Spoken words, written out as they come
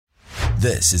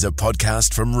This is a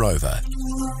podcast from Rover.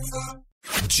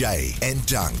 Jay and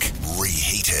Dunk,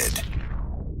 reheated.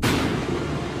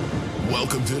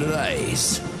 Welcome to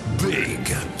today's Big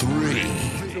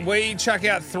Three. We chuck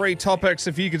out three topics.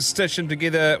 If you could stitch them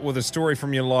together with a story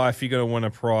from your life, you're going to win a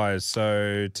prize.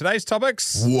 So today's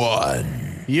topics.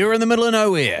 1, You're in the middle of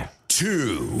nowhere.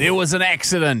 2, There was an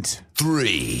accident.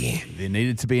 3. There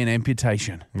needed to be an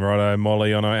amputation. Righto,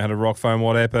 Molly, I know how to rock phone.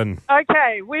 What happened?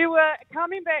 Okay, we were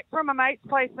coming back from a mate's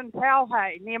place in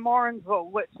Tauhei near Morrinsville,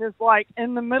 which is like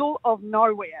in the middle of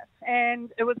nowhere.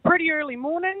 And it was pretty early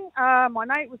morning. My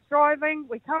mate was driving.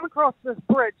 We come across this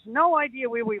bridge, no idea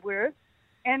where we were.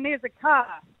 And there's a car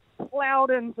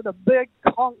plowed into the big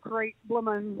concrete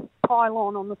blooming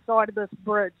pylon on the side of this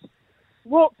bridge.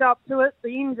 Walked up to it,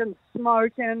 the engine's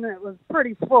smoking, it was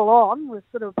pretty full on. We're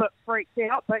sort of a bit freaked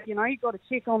out, but you got to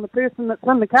check on the person that's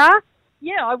in the car.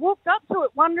 Yeah, I walked up to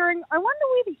it wondering, I wonder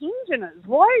where the engine is.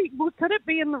 Why? Could it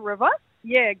be in the river?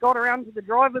 Yeah, got around to the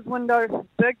driver's window,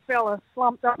 big fella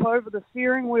slumped up over the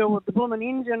steering wheel with the blooming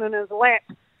engine in his lap.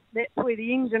 That's where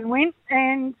the engine went,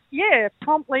 and yeah,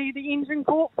 promptly the engine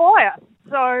caught fire.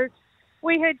 So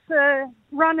we had to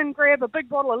run and grab a big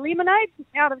bottle of lemonade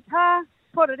out of the car,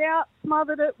 put it out,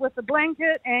 smothered it with a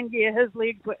blanket, and yeah, his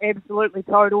legs were absolutely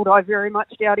totaled. I very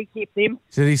much doubt he kept them.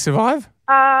 Did he survive?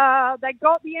 They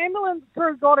got the ambulance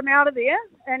crew, got him out of there,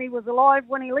 and he was alive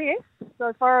when he left,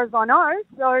 so far as I know.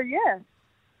 So yeah.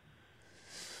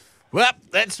 Well,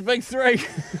 that's the big three.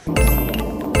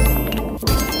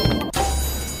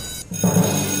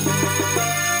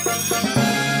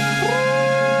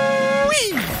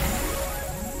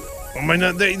 I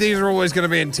mean, these are always going to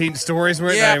be intense stories,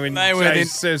 weren't Yeah, they? When they were. Jay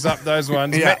serves up those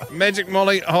ones. Yeah. Magic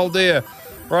Molly, hold there.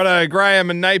 Righto, Graham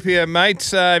and Napier,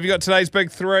 mate. Have you got today's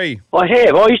big three? I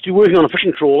have. I used to be working on a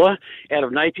fishing trawler out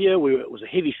of Napier. It was a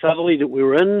heavy southerly that we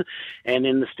were in, and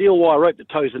then the steel wire rope that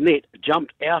tows the net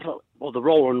jumped out of the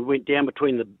roller and went down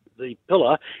between the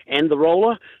pillar and the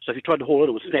roller. So if you tried to haul it,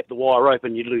 it would snap the wire rope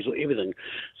and you'd lose everything.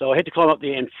 So I had to climb up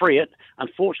there and free it.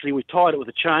 Unfortunately, we tied it with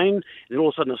a chain, and all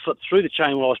of a sudden it slipped through the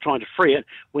chain while I was trying to free it,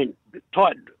 went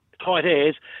tight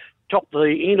as, chopped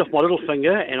the end off my little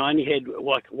finger, and I only had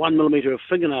like 1 millimetre of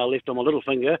fingernail left on my little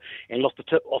finger, and lost the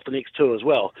tip off the next two as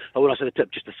well. But when I say the tip,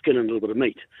 just the skin and a little bit of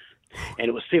meat. And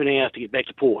it was 7 hours to get back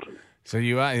to port. So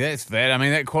that's that. I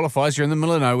mean, that qualifies. You're in the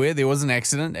middle of nowhere. There was an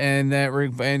accident, and there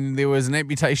was an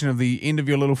amputation of the end of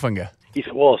your little finger. Yes,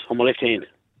 it was, on my left hand.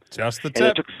 Just the And I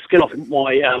tip. took the skin off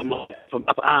my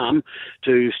upper arm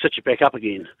to stitch it back up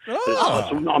again. Oh.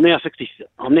 I'm now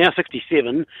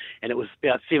 67, and it was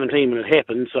about 17 when it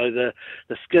happened. So the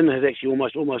skin has actually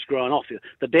almost grown off.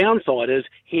 The downside is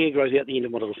hair grows out the end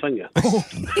of my little finger.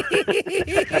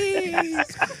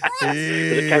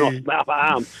 It came off my upper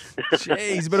arm.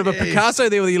 Jeez, a bit of a Picasso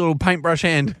there with your little paintbrush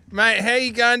hand. Mate, how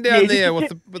you going down there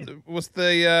with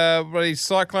the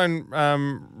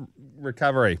cyclone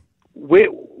recovery?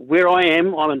 Where I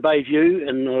am, I'm in Bayview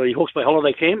in the Hawke's Bay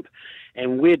Holiday Camp,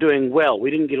 and we're doing well. We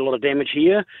didn't get a lot of damage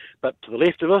here, but to the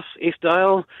left of us,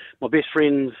 Efdale, my best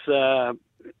friend's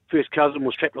first cousin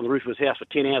was trapped on the roof of his house for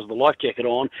 10 hours with a life jacket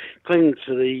on, clinging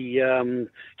to the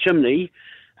chimney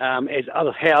as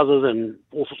other houses and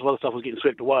all sorts of other stuff was getting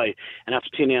swept away. And after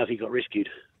 10 hours, he got rescued.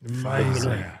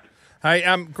 Amazing. Hey,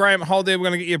 Graham, hold there. We're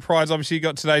going to get you a prize. Obviously, you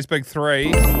got today's big three.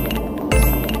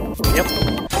 Yep.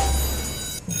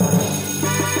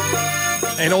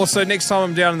 And also, next time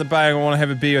I'm down in the Bay, I want to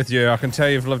have a beer with you. I can tell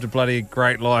you've lived a bloody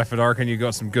great life, and I reckon you've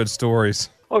got some good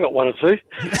stories. I got one or two.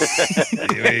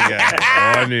 There you go.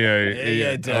 I knew.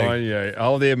 Yeah, you do. I knew.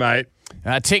 Hold there, mate.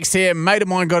 Text here, mate of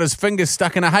mine got his fingers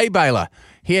stuck in a hay baler.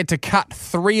 He had to cut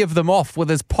 3 of them off with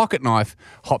his pocket knife,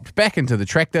 hopped back into the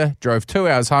tractor, drove 2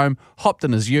 hours home, hopped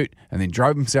in his ute, and then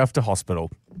drove himself to hospital.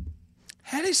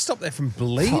 How do you stop that from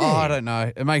bleeding? Oh, I don't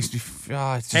know. It makes me... it's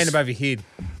just, Hand above your head.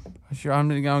 Sure, I'm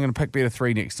going to pick better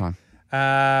 3 next time.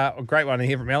 A great one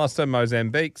here from Alistair,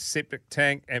 Mozambique. Septic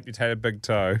tank, amputated big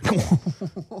toe.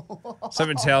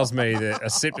 Something tells me that a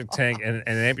septic tank and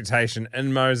an amputation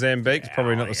in Mozambique is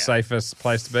probably not the safest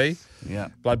place to be. Yeah.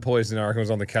 Blood poisoning, I reckon, was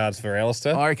on the cards for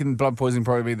Alistair. I reckon blood poisoning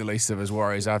probably be the least of his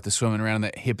worries after swimming around in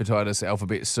that hepatitis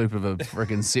alphabet soup of a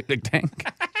freaking septic tank.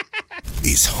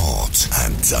 Is hot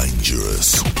and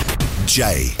dangerous.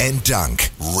 Jay and Dunk,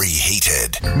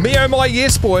 reheated. Me oh my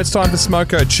yes, boy, it's time for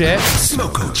Smoko Chat.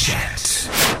 Smoko Chat.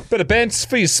 Bit of bants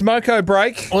for your smoko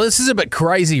break. Well, this is a bit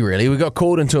crazy, really. We got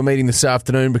called into a meeting this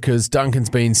afternoon because Duncan's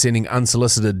been sending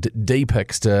unsolicited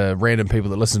D-pics to random people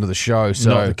that listen to the show. So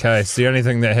Not the case. The only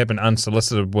thing that happened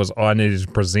unsolicited was I needed to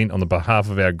present on the behalf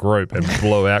of our group and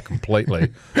blew out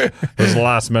completely. It was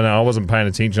last minute. I wasn't paying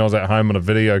attention. I was at home on a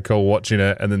video call watching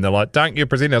it, and then they're like, "Dunk, you're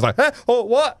presenting." I was like, "Huh? Oh,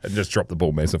 what?" And just dropped the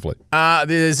ball massively.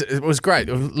 it was great.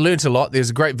 I learnt a lot. There's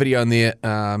a great video in there.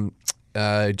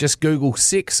 Just Google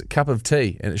sex cup of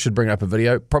tea and it should bring up a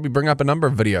video, probably bring up a number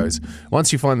of videos.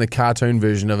 Once you find the cartoon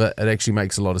version of it, it actually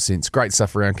makes a lot of sense. Great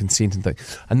stuff around consent and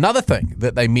things. Another thing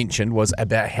that they mentioned was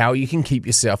about how you can keep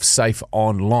yourself safe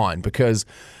online because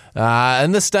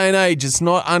in this day and age, it's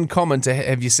not uncommon to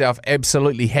have yourself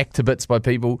absolutely hacked to bits by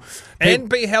people. And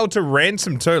be held to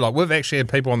ransom too. Like we've actually had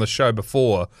people on the show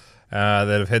before that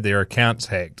have had their accounts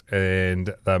hacked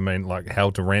and like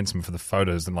held to ransom for the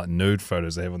photos and like nude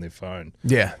photos they have on their phone.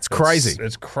 Yeah, it's crazy.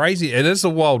 It's crazy. It is the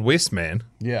Wild West, man.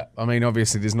 Yeah, I mean,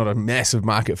 obviously there's not a massive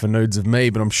market for nudes of me,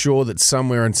 but I'm sure that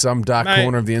somewhere in some dark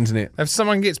corner of the internet. If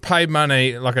someone gets paid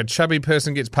money, like a chubby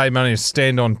person gets paid money to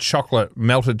stand on chocolate,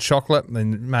 melted chocolate,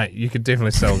 then, mate, you could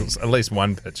definitely sell at least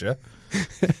one picture.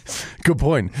 Good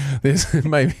point. There's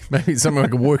maybe something I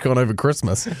could work on over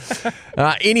Christmas.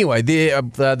 Anyway,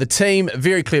 the team,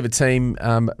 very clever team,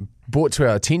 brought to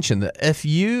our attention that if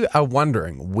you are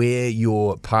wondering where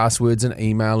your passwords and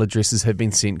email addresses have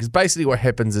been sent, because basically what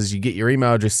happens is you get your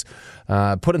email address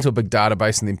put into a big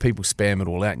database and then people spam it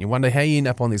all out and you wonder how you end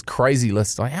up on these crazy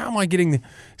lists. Like, how am I getting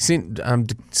sent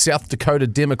South Dakota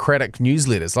Democratic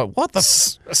newsletters? Like, what the...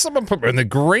 Someone put me in the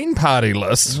Green Party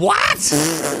list. What?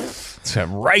 It's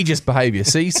outrageous behaviour.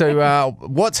 See, so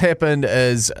what's happened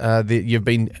is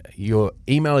your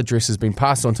email address has been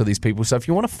passed on to these people. So if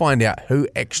you want to find out who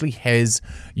actually has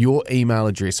your email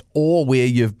address or where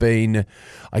you've been,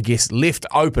 I guess, left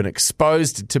open,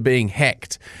 exposed to being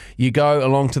hacked, you go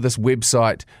along to this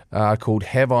website called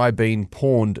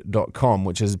haveibeenpawned.com,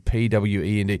 which is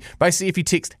PWEND. Basically, if you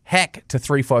text hack to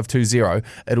 3520,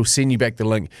 it'll send you back the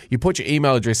link. You put your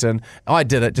email address in. I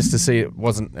did it just to see it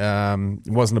wasn't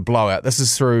a blowout. This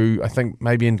is through, I think,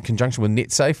 maybe in conjunction with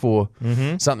NetSafe or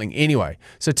something. Anyway,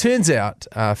 so it turns out,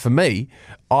 for me,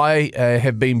 I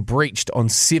have been breached on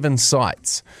 7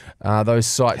 sites. Those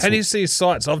sites... How do you see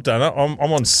sites? I've done it.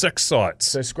 I'm on 6 sites.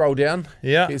 So scroll down.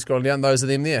 Yeah. Keep scrolling down. Those are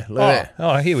them there. Look at that.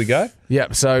 Oh, here we go.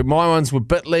 Yep. So my ones were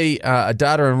Bitly, a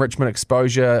data enrichment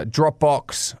exposure,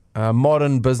 Dropbox,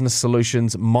 Modern Business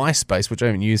Solutions, MySpace, which I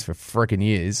haven't used for frickin'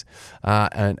 years,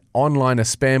 an online a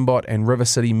spam bot, and River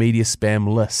City Media Spam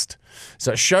List.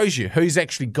 So it shows you who's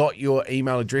actually got your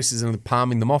email addresses and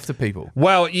palming them off to people.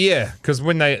 Well, yeah, because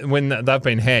when they've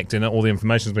been hacked and all the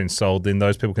information's been sold, then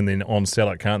those people can then on-sell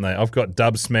it, can't they? I've got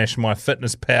Dubsmash,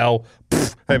 MyFitnessPal,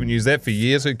 haven't used that for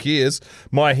years, who cares?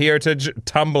 MyHeritage,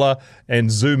 Tumblr, and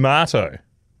Zomato.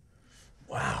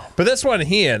 Wow. But this one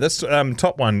here, this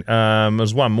top one,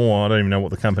 there's one more. I don't even know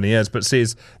what the company is, but it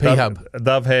says P-Hub.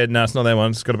 They've had, no, it's not that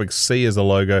one. It's got a big C as a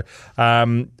logo.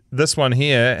 This one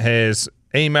here has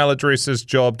email addresses,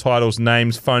 job titles,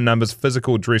 names, phone numbers,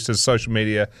 physical addresses, social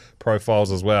media profiles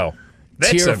as well.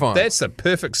 Terrifying. That's a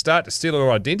perfect start to steal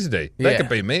our identity. That Yeah. could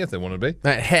be me if they want to be.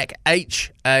 Hack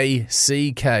HACK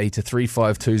to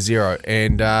 3520,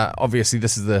 and obviously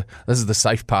this is the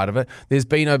safe part of it. There's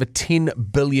been over 10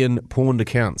 billion pawned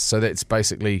accounts, so that's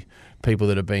basically people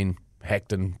that have been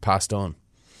hacked and passed on.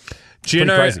 Do you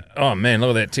Pretty know? crazy. Oh man, look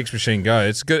at that text machine go!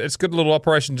 It's good. It's a good little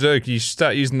operation to do. You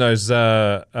start using those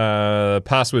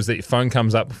passwords that your phone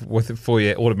comes up with for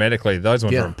you automatically. Those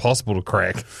ones Yeah. are impossible to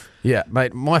crack. Yeah,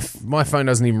 mate, my phone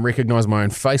doesn't even recognise my own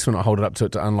face when I hold it up to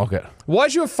it to unlock it.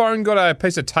 Why's your phone got a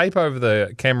piece of tape over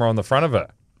the camera on the front of it?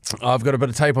 I've got a bit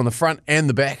of tape on the front and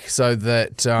the back so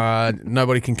that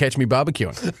nobody can catch me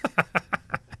barbecuing.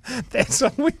 That's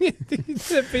what we need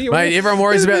to be. Mate, everyone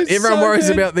worries about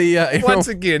the. Once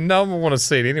again, no one will want to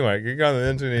see it anyway. You go on the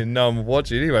internet and no one will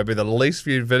watch it anyway. It'll be the least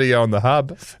viewed video on the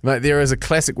hub. Mate, there is a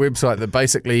classic website that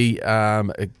basically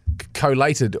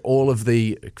collated all of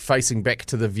the facing back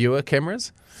to the viewer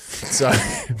cameras. So,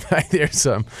 mate, there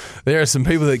are some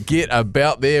people that get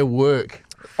about their work.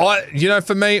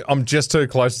 For me, I'm just too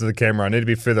close to the camera. I need to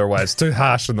be further away. It's too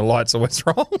harsh and the light's always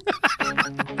wrong.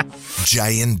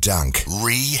 Jay and Dunk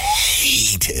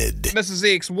reheated. Mrs.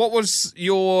 X, what was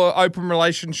your open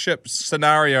relationship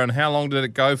scenario and how long did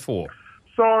it go for?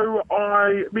 So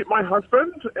I met my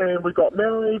husband and we got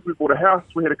married, we bought a house,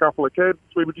 we had a couple of kids,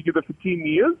 we were together for 10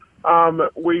 years.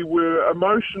 We were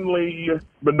emotionally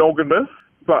monogamous,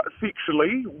 but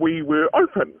sexually we were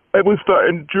open. It was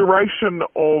the duration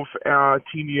of our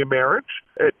 10-year marriage.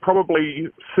 It probably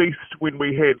ceased when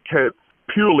we had kids.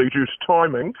 purely due to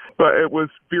timing, but it was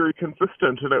very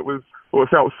consistent and it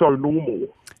felt so normal.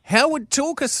 How would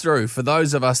talk us through, for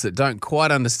those of us that don't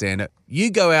quite understand it, you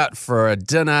go out for a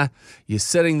dinner, you're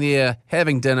sitting there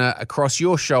having dinner, across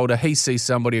your shoulder, he sees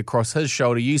somebody, across his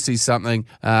shoulder, you see something,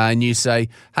 and you say,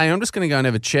 hey, I'm just going to go and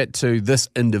have a chat to this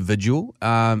individual,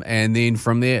 and then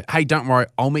from there, hey, don't worry,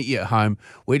 I'll meet you at home.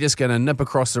 We're just going to nip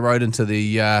across the road into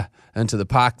the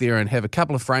park there and have a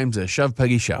couple of frames of Shove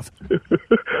Piggy Shove.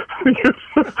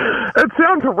 It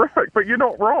sounds horrific, but you're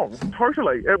not wrong.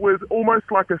 Totally. It was almost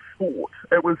like a sport.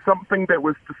 It was something that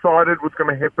was decided was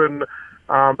going to happen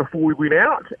before we went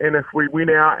out, and if we went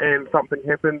out and something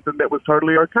happened, then that was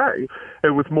totally okay.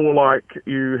 It was more like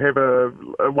you have a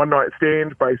one-night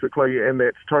stand, basically, and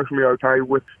that's totally okay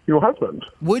with your husband.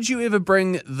 Would you ever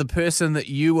bring the person that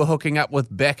you were hooking up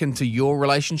with back into your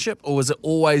relationship, or was it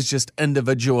always just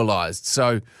individualised?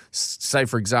 So, say,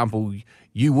 for example,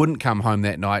 you wouldn't come home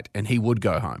that night and he would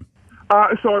go home.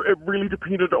 So it really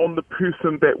depended on the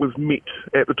person that was met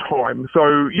at the time.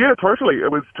 So, yeah, totally.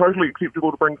 It was totally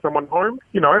acceptable to bring someone home.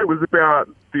 You know, it was about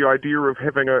the idea of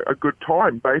having a good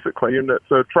time, basically, and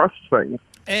it's a trust thing.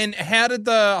 And how did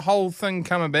the whole thing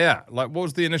come about? Like, what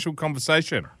was the initial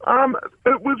conversation?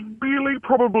 It was really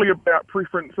probably about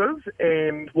preferences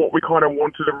and what we kind of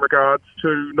wanted in regards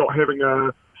to not having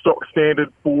a stock standard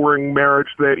boring marriage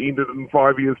that ended in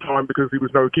 5 years' time because there was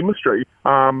no chemistry.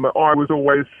 I was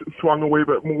always swung a wee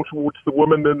bit more towards the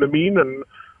women than the men, and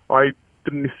I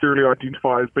didn't necessarily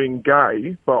identify as being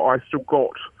gay, but I still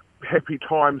got happy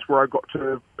times where I got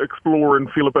to explore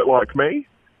and feel a bit like me.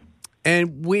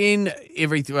 And when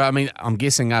I'm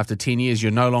guessing after 10 years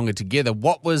you're no longer together.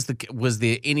 Was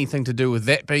there anything to do with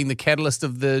that being the catalyst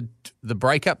of the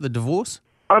breakup, the divorce?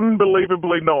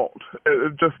 Unbelievably not.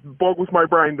 It just boggles my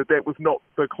brain that was not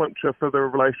the clincher for the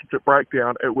relationship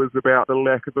breakdown. It was about the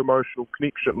lack of emotional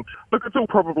connection. Look, it's all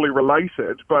probably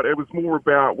related, but it was more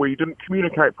about we didn't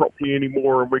communicate properly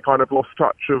anymore and we kind of lost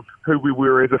touch of who we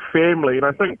were as a family. And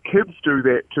I think kids do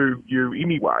that to you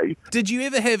anyway. Did you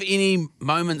ever have any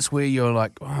moments where you're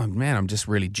like, oh man, I'm just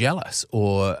really jealous,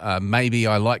 or maybe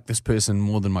I like this person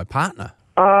more than my partner?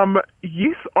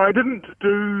 Yes, I didn't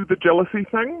do the jealousy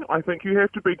thing. I think you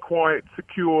have to be quite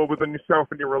secure within yourself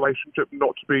and your relationship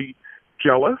not to be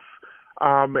jealous.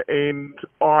 And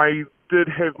I did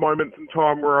have moments in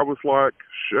time where I was like,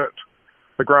 shit,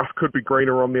 the grass could be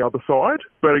greener on the other side.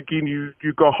 But again, you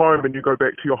go home and you go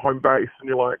back to your home base and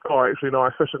you're like, oh, actually, no, I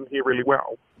fit in here really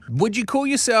well. Would you call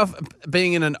yourself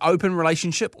being in an open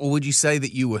relationship, or would you say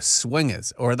that you were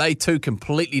swingers? Or are they two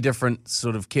completely different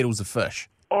sort of kettles of fish?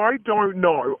 I don't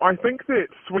know. I think that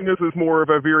swingers is more of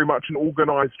a very much an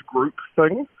organised group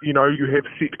thing. You know, you have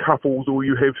set couples or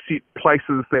you have set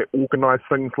places that organise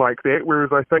things like that,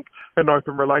 whereas I think an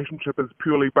open relationship is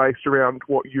purely based around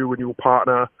what you and your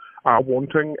partner are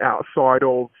wanting outside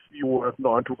of your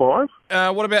 9 to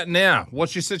 5. What about now?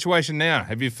 What's your situation now?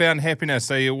 Have you found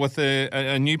happiness? Are you with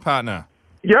a new partner?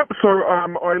 Yep, so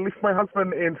I left my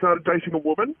husband and started dating a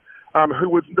woman who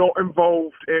was not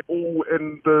involved at all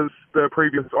in the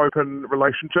previous open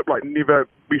relationship, like never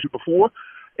met her before,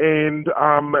 and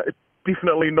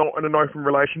definitely not in an open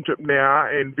relationship now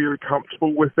and very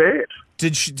comfortable with that.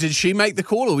 Did she make the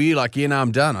call, or were you like, yeah, no,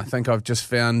 I'm done. I think I've just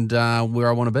found where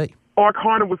I want to be? I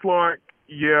kind of was like,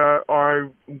 yeah, I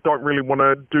don't really want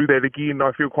to do that again.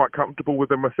 I feel quite comfortable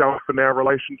within myself and our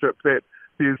relationship that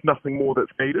there's nothing more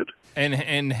that's needed.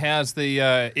 And how's the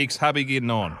ex-hubby getting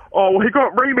on? Oh, well, he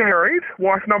got remarried,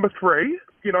 wife number 3.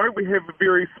 You know, we have a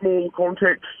very small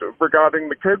contact regarding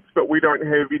the kids, but we don't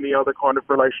have any other kind of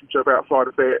relationship outside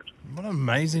of that. What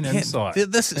amazing insight.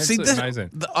 This amazing.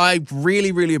 I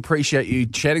really, really appreciate you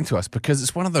chatting to us, because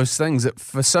it's one of those things that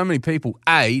for so many people,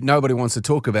 A, nobody wants to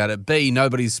talk about it, B,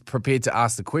 nobody's prepared to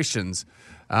ask the questions.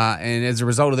 And as a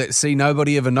result of that, C,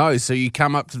 nobody ever knows. So you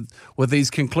come up with these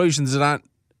conclusions that aren't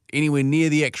anywhere near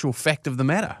the actual fact of the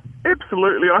matter.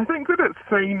 Absolutely. I think that it's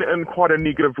seen in quite a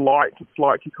negative light. It's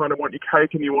like you kind of want your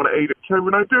cake and you want to eat it too.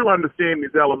 And I do understand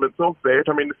there's elements of that.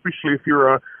 I mean, especially if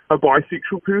you're a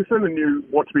bisexual person and you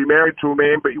want to be married to a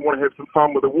man but you want to have some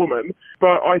fun with a woman.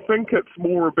 But I think it's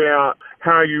more about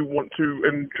how you want to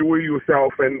enjoy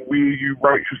yourself and where you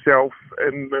rate yourself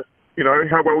and you know,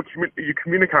 how well you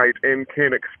communicate and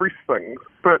can express things.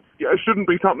 But it shouldn't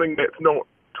be something that's not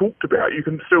talked about. You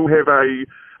can still have a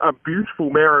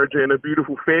beautiful marriage and a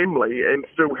beautiful family and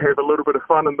still have a little bit of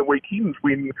fun in the weekends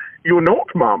when you're not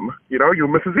mum, you know, you're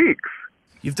Mrs. X.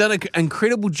 You've done an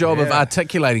incredible job of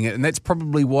articulating it, and that's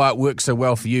probably why it works so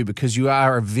well for you, because you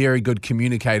are a very good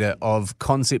communicator of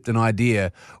concept and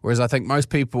idea, whereas I think most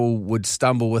people would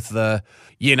stumble with the,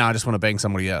 I just want to bang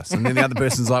somebody else. And then the other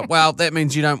person's like, well, that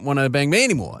means you don't want to bang me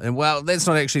anymore. And, well, that's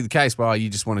not actually the case. Well, you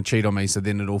just want to cheat on me, so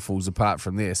then it all falls apart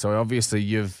from there. So obviously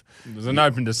There's an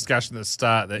open discussion at the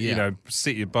start that,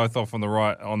 set you both off on the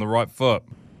right foot.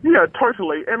 Yeah,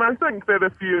 totally. And I think that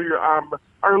if you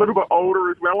are a little bit older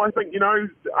as well, I think,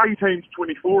 18 to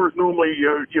 24 is normally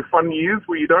your fun years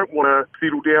where you don't want to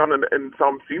settle down in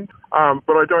some sense.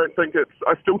 But I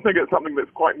still think it's something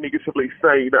that's quite negatively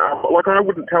seen. I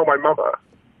wouldn't tell my mother.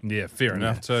 Yeah, fair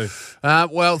enough too.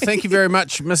 Well, thank you very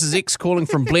much, Mrs. X, calling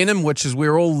from Blenheim, which is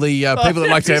where all the people that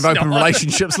like to have open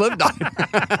relationships live. No.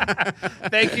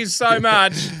 Thank you so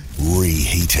much.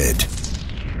 Reheated.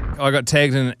 I got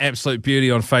tagged in an absolute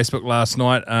beauty on Facebook last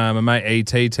night. My mate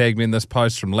E.T. tagged me in this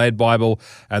post from Lad Bible,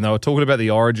 and they were talking about the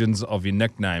origins of your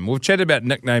nickname. We've chatted about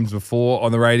nicknames before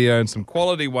on the radio and some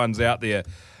quality ones out there,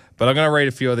 but I'm going to read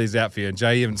a few of these out for you. And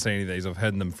Jay, you haven't seen any of these. I've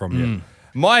hidden them from you.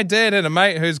 My dad had a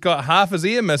mate who's got half his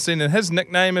ear missing, and his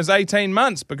nickname is 18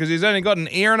 months because he's only got an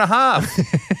ear and a half.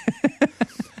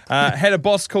 Had a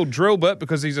boss called Drillbit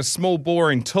because he's a small,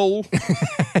 boring tool.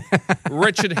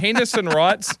 Richard Henderson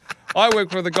writes, I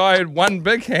worked with a guy who had one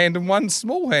big hand and one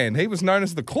small hand. He was known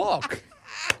as the clock.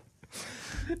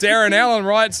 Darren Allen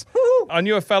writes, I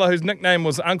knew a fella whose nickname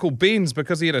was Uncle Ben's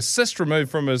because he had a cyst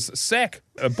removed from his sack.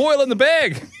 A boil in the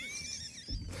bag.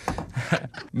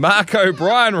 Mark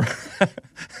O'Brien.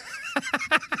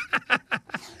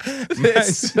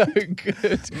 That's so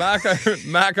good.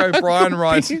 Mark O'Brien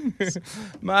writes.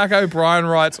 Mark O'Brien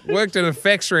writes, worked in a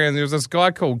factory and there was this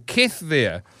guy called Keith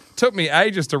there. Took me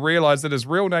ages to realise that his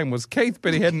real name was Keith,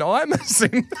 but he had an eye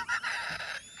missing.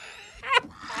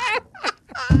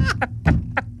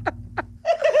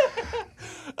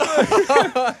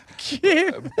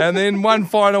 And then one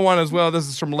final one as well. This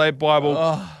is from Lad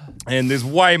Bible. And there's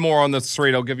way more on this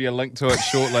thread. I'll give you a link to it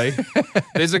shortly.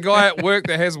 There's a guy at work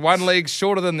that has one leg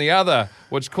shorter than the other,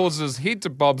 which causes his head to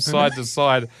bob side to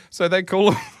side. So they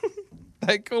call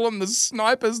him the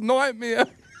sniper's nightmare.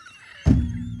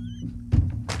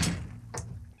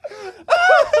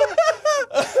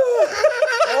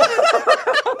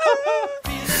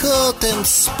 Hot and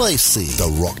spicy. The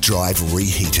Rock Drive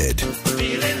Reheated.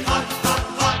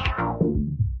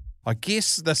 I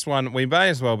guess this one, we may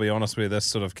as well be honest where this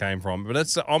sort of came from, but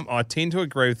I tend to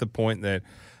agree with the point that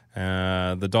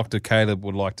the Dr. Caleb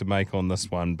would like to make on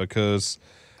this one because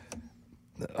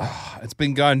it's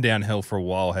been going downhill for a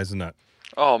while, hasn't it?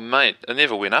 Oh, mate, it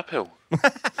never went uphill.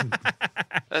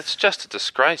 It's just a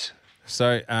disgrace.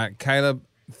 So, Caleb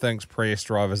thinks Prius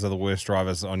drivers are the worst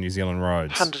drivers on New Zealand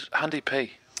roads.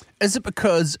 100p. Is it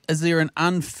because, is there an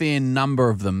unfair number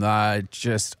of them?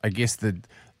 Just, I guess the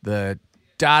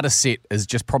data set is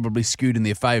just probably skewed in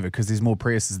their favour because there's more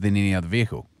Priuses than any other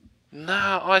vehicle.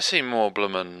 No, I see more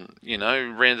bloomin',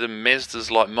 random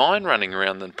Mazdas like mine running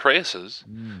around than Priuses.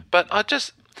 But like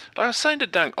I was saying to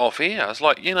Dunk off air, I was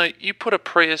like, you put a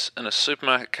Prius in a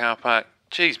supermarket car park,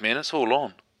 geez, man, it's all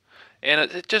on. And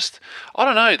it just, I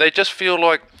don't know, they just feel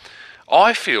like,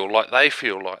 I feel like they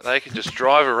can just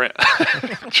drive around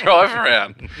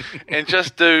and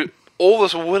just do all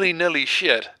this willy-nilly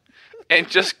shit and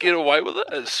just get away with it.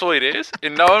 It's sweet as.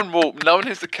 And no one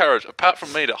has the courage, apart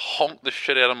from me, to honk the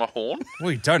shit out of my horn.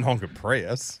 Well, you don't honk a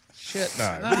Prius. Shit, no.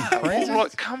 I'm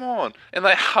like, come on. And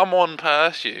they hum on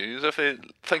past you as if they're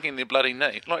thinking they're bloody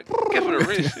neat. Like, give it a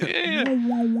rest. Yeah.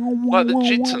 Like the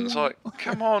Jetsons, like,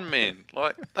 come on, man.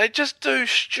 Like, they just do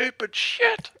stupid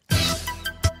shit.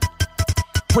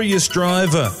 Prius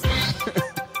driver,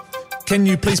 can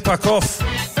you please fuck off?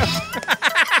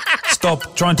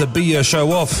 Stop trying to be a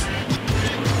show off.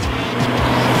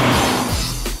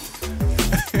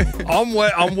 I'm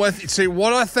with you. See,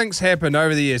 what I think's happened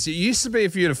over the years, it used to be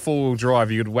if you had a four-wheel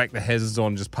drive, you could whack the hazards on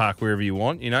and just park wherever you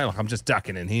want. Like I'm just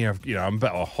ducking in here. I'm a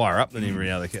bit higher up than every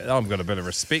other kid. I've got a bit of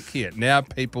respect here. Now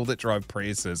people that drive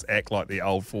Priuses act like the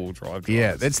old four-wheel drive drivers.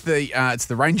 Yeah, that's it's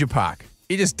the Ranger Park.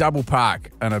 You just double park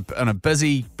on a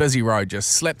busy road.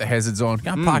 Just slap the hazards on.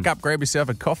 Go and park up, grab yourself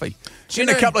a coffee. Get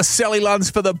a couple of Sally Lunds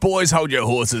for the boys. Hold your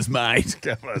horses, mate.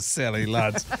 Couple of Sally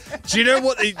Lunds. Do you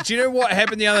know what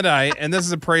happened the other day? And this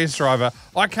is a Prius driver.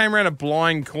 I came around a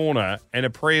blind corner and a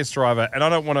Prius driver, and I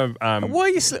don't want to. Why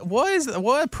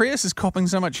are Priuses copping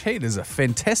so much heat? It's a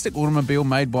fantastic automobile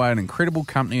made by an incredible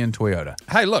company in Toyota.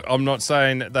 Hey, look, I'm not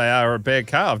saying they are a bad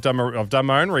car. I've done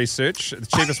my own research. The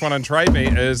cheapest one on Trade Me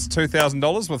is $2,000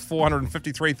 $1,000 with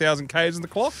 453,000 Ks in the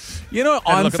clock. You know what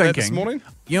Had a I'm look at that thinking? this morning.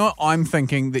 You know what I'm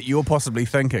thinking that you're possibly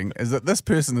thinking is that this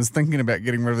person is thinking about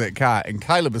getting rid of that car, and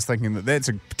Caleb is thinking that that's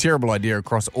a terrible idea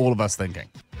across all of us thinking.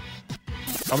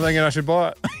 I'm thinking I should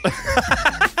buy it.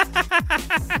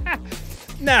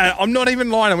 No, I'm not even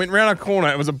lying. I went round a corner.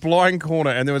 It was a blind corner,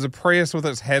 and there was a Prius with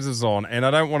its hazards on. And I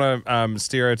don't want to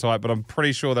stereotype, but I'm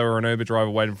pretty sure they were an Uber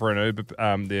driver waiting for an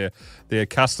Uber their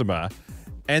customer,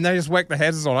 and they just whacked the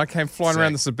hazards on. I came flying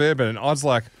around the Suburban, and I was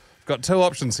like, got two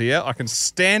options here. I can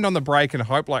stand on the brake and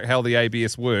hope like hell the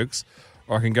ABS works,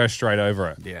 or I can go straight over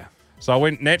it. Yeah. So I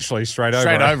went naturally straight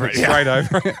over it. yeah. Straight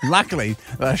over it. Luckily,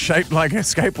 they're shaped like a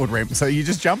skateboard ramp, so you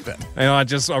just jump it. And I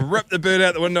ripped the bird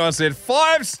out the window. I said,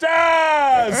 5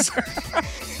 stars!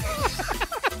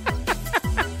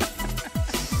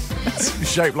 It's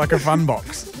shaped like a fun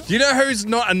box. Do you know who's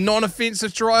not a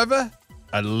non-offensive driver?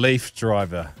 A Leaf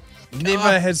driver.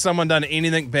 Never has someone done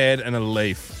anything bad in a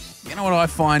Leaf. You know what I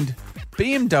find?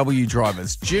 BMW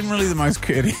drivers, generally the most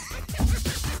courteous.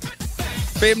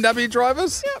 BMW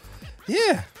drivers? Yep.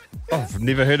 Yeah. Oh, I've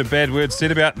never heard a bad word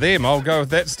said about them. I'll go with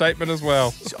that statement as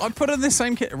well. I'd put in the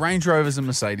same Range Rovers and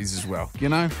Mercedes as well, you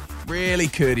know? Really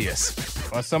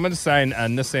courteous. Well, someone's saying a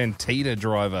Nissan Tita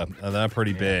driver. Oh, they're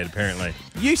pretty bad, apparently.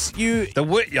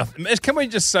 Can we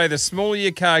just say the smaller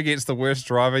your car gets, the worse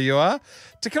driver you are?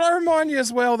 Can I remind you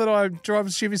as well that I drive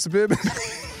a Chevy Suburban?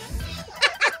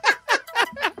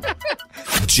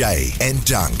 Jay and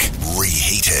Dunk.